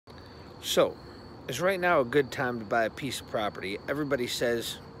So, is right now a good time to buy a piece of property? Everybody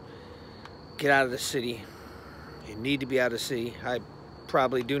says get out of the city. You need to be out of the city. I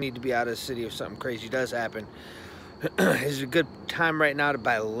probably do need to be out of the city if something crazy does happen. Is it a good time right now to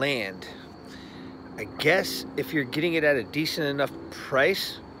buy land? I guess if you're getting it at a decent enough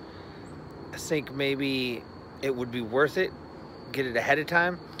price, I think maybe it would be worth it. Get it ahead of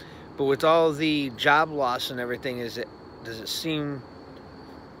time. But with all the job loss and everything, does it seem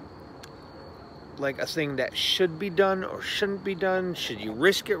like a thing that should be done or shouldn't be done? Should you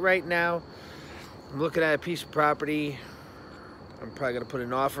risk it right now? I'm looking at a piece of property. I'm probably gonna put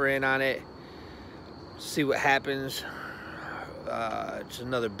an offer in on it, see what happens. It's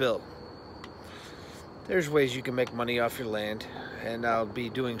another bill. There's ways you can make money off your land, and I'll be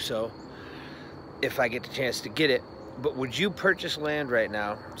doing so if I get the chance to get it. But would you purchase land right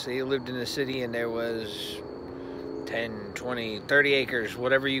now? Say you lived in the city and there was 10, 20, 30 acres,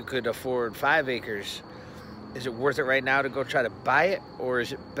 whatever you could afford, 5 acres. Is it worth it right now to go try to buy it? Or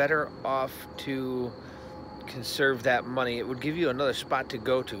is it better off to conserve that money? It would give you another spot to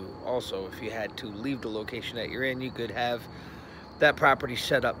go to also. If you had to leave the location that you're in, you could have that property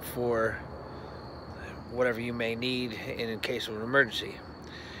set up for whatever you may need in case of an emergency.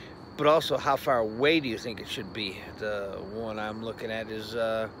 But also, how far away do you think it should be? The one I'm looking at is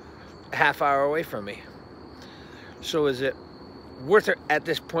a half hour away from me. So is it worth it at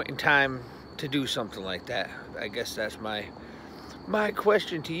this point in time to do something like that? I guess that's my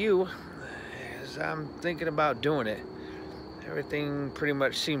question to you, is I'm thinking about doing it. Everything pretty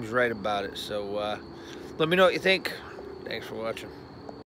much seems right about it. So let me know what you think. Thanks for watching.